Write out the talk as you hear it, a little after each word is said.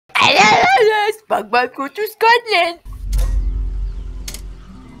Bug go to Scotland.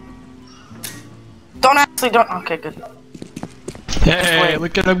 Don't. Okay, good. Hey,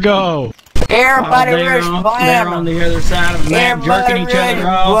 look at him go! Everybody rush they're on the other side of the map, jerking each other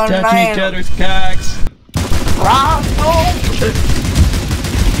off, touching each other's cocks.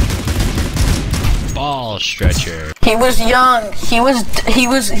 Ball stretcher. He was young. He was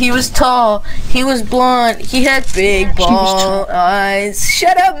tall. He was blonde. He had big ball eyes.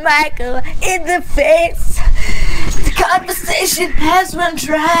 Shut up, Michael. In the face. The conversation has run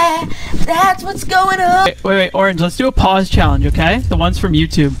dry. That's what's going on. Wait, Orange. Let's do a pause challenge, okay? The ones from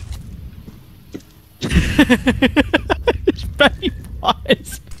YouTube.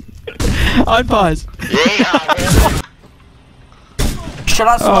 Pause. Unpause. Should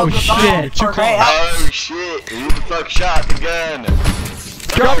I oh shit! Oh shit! Who the fuck shot the gun?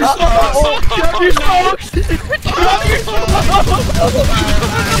 Drop your smokes! Drop your smokes! Drop your smokes!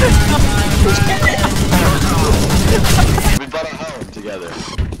 We bought a home together.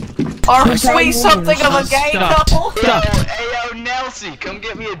 Are we something of a gay couple? Ayo, Nelsie, come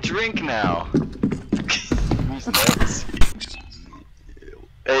get me a drink now. Who's Nelsie?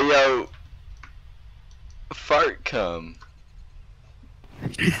 Ayo, fart cum.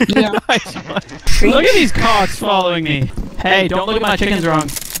 Yeah. Nice one. Look at these cocks following me. Hey, don't look at my chickens wrong,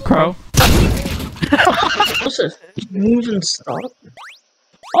 Crow. What's this? Move and stop.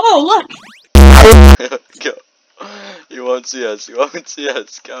 Oh, look! Go. You won't see us. You won't see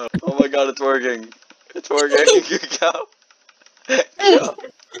us. Go. Oh my god, it's working. It's working. Go.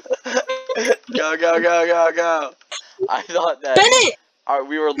 Go. Go. I thought that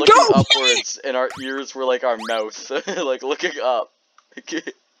we were looking upwards and our ears were like our mouth. Like looking up.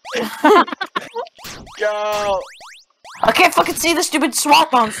 Go! I can't fucking see the stupid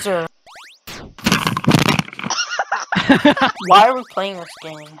swamp monster. Why are we playing this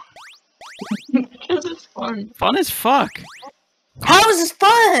game? Because it's fun. Fun as fuck. How is this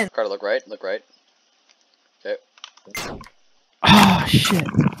fun? Carter, look right. Look right. Okay. Oh shit.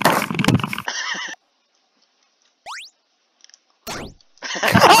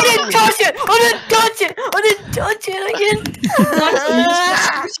 I didn't touch it! I didn't touch it again!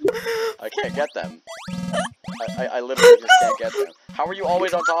 I can't get them. I literally just can't get them. How are you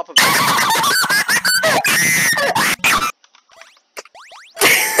always on top of me?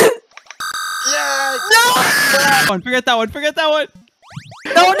 Yes! No! Forget that one, forget that one!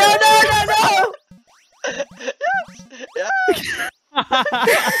 No! Yes!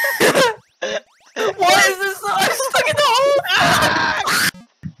 Why is this so stuck in the hole?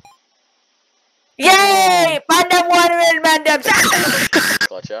 Yay! Mandem water in Mandem!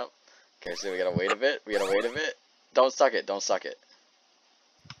 Clutch up. Okay, so we gotta wait a bit. Don't suck it.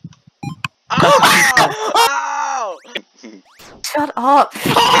 Ow! Shut up!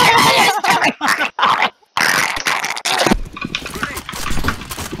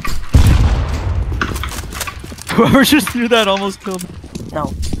 Whoever just threw that almost killed me.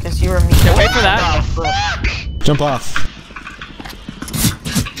 No, because you were me. Yeah, wait for that. Jump off.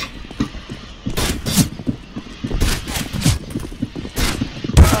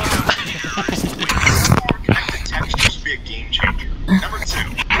 Be a game changer. Number 2,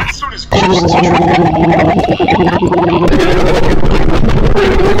 what sort of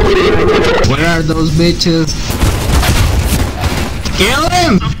Where are those bitches? Kill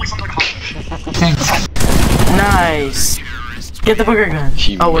him! Thanks. Nice. Get the booger gun.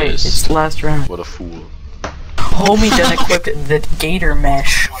 Oh wait, missed. it's the last round. What a fool. Homie then equipped the gator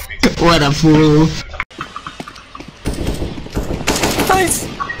mesh. What a fool. Nice.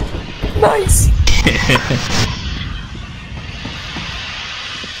 Nice.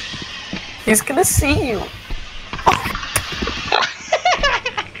 He's gonna see you.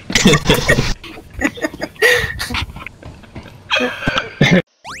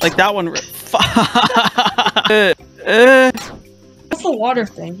 Like that one. What's the water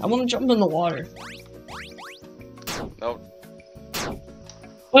thing? I want to jump in the water. Nope.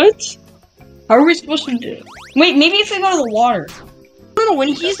 What? How are we supposed to do it? Wait, maybe if we go to the water. No, when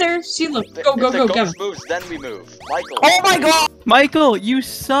he's there, see, look. Go, If go, the go, ghost go. moves, then we move. Michael. Oh my god! Michael, you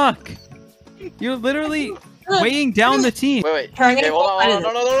suck. You're literally weighing down the team. Wait. Trying Okay, to hold on. get No,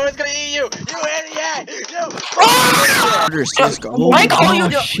 it's gonna eat you. You idiot. You. Michael, Oh you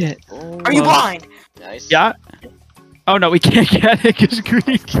do- shit. Are you blind? Nice. Yeah. Oh no, we can't get it because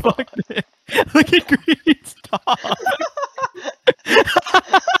Green fucked it. Look at Green, stop.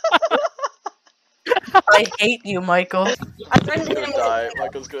 I hate you, Michael. I'm trying to He's hit him gonna die. with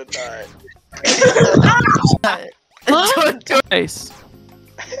Michael's gonna die. Don't do it. Face.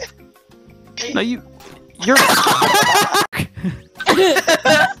 No, you're.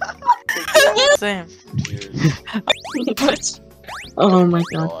 same. What? Oh my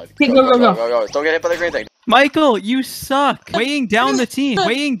god. God. Hey, Go, go, go, go, go, go, go. Don't get hit by the green thing. Michael, you suck. Weighing down the team.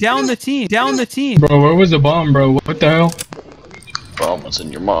 Weighing down the team. Down the team. Bro, where was the bomb, bro? What the hell? Bomb was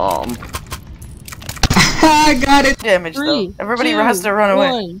in your mom. I got it. Damage though. 3, Everybody 2, has to run away.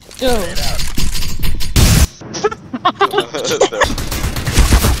 1, go.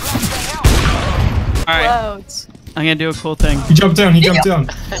 Alright, Clouds. I'm gonna do a cool thing. He jumped down, he jumped down.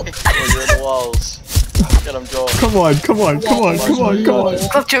 Oh, you're in the walls. Get him, Joel. Come on, come on, come on, come on, come on.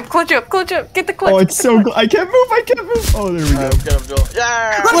 Clutch up, clutch up, clutch up. Get the clutch. Oh, it's so good. I can't move, I can't move. Oh, there we go. Get him, Joel.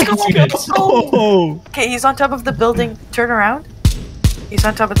 Yeah! Let's go. Oh, Okay, he's on top of the building. Turn around. He's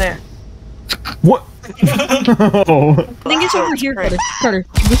on top of there. what? Oh. I think it's over here, Carter. Carter,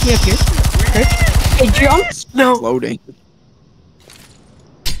 can you push me up here? Okay. Hey, jump! No. Loading.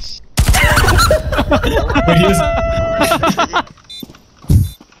 Wait, he is...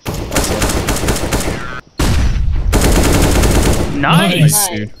 Nice.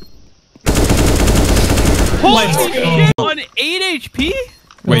 Holy Let's go. shit! On 8 HP?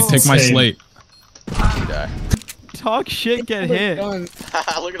 Wait, take my Insane. slate. You die. Talk shit, get hit. Look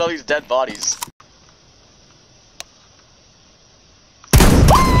at all these dead bodies.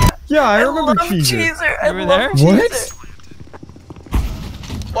 Yeah, I remember love Cheezer. Cheezer. I Over love there? What? Cheezer.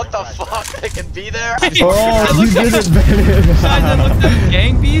 What the fuck? They can be there? Oh, you did it, man. Guys, I looked up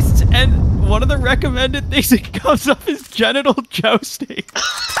gang beasts, and one of the recommended things that comes up is genital jousting.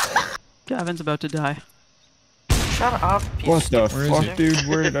 Gavin's about to die. Shut up. piece What the of Where is fuck, it? dude?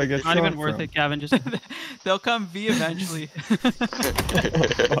 Where did I get Not shot even worth from? it, Gavin. Just they'll come V eventually.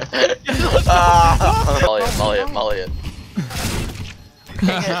 Molly it.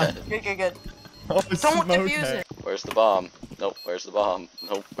 Good. Oh, Don't smoke defuse it. it. Where's the bomb? Nope, where's the bomb?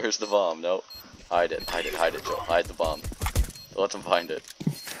 Nope, where's the bomb? Nope. Hide it, Joel. Hide the bomb. Don't let them find it.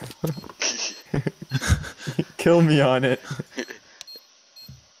 Kill me on it.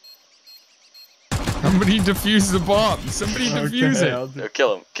 Somebody defuse the bomb. Somebody defuse Okay, I'll it. do- No,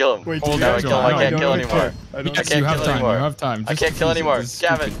 kill him. Wait, Hold do on, that. Joel. I can't kill anymore. I don't I can't You have kill time. anymore. You have time. I Just can't kill defuse it. anymore. This is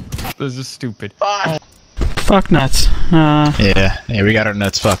Gavin. stupid. This is stupid. Fuck! Fuck nuts. Yeah, we got our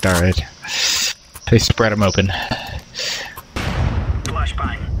nuts fucked, alright. They spread them open.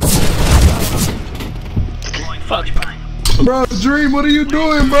 Flashbang. Bro, Dream, what are you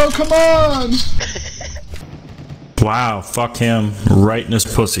doing, bro? Come on! Wow, fuck him. Right in his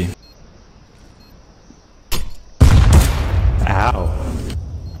pussy. Ow.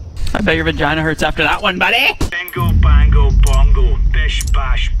 I bet your vagina hurts after that one, buddy. Bingo, bango, bongo. Bish,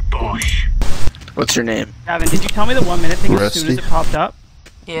 bash, bosh. What's your name? Gavin, did you tell me the 1 minute thing as soon as it popped up?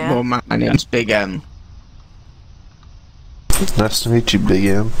 Yeah. Well, my name's Big M. Nice to meet you, Big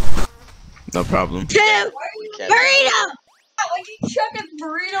M. No problem. We can't- Burrito! Why'd you chuck a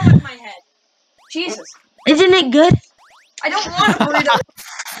burrito in my head? Jesus. Isn't it good? I don't want a burrito.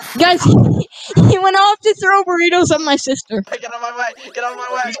 Guys, he went off to throw burritos at my sister. Get out of my way! Get out of my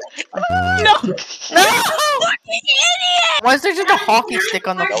way! No! No! Why is there just a hockey stick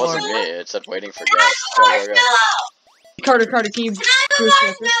on the That floor? wasn't me. It said waiting for gas. Go, go, go. Carter, can you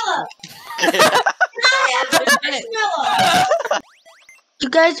You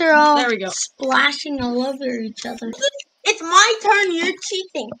guys are all There we go. splashing all over each other. It's my turn, you're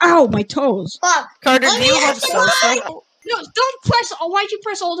cheating. Ow, my toes. Fuck. Carter, Let do me you have ask you soda? why. No, don't press. Why'd you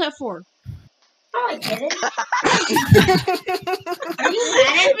press Alt F4? Oh, I didn't. Are you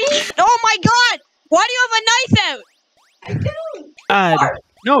mad at me? Oh my god! Why do you have a knife out? I don't. God.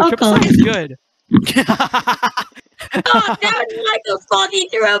 No, triple Okay. select is good. Oh, that was Michael's fault. He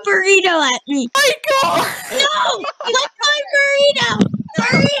threw a burrito at me. Michael! No! That's my burrito!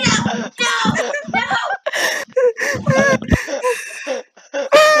 Burrito! No!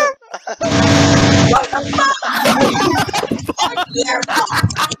 What the fuck? That's your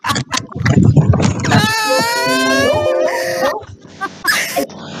fault.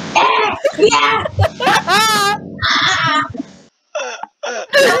 Yeah!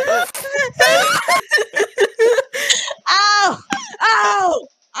 Ow! Ow!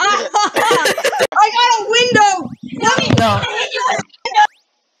 I got a window! Let me No.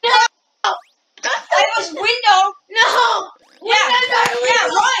 I was window! No! Yeah,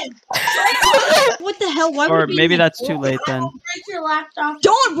 run! What the hell? Why Or would we maybe even- that's too late then. Break your laptop.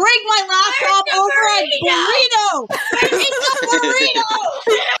 Don't break my laptop Where's the over a burrito? burrito! It's a burrito!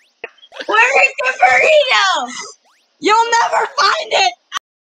 Where is the burrito? You'll never find it!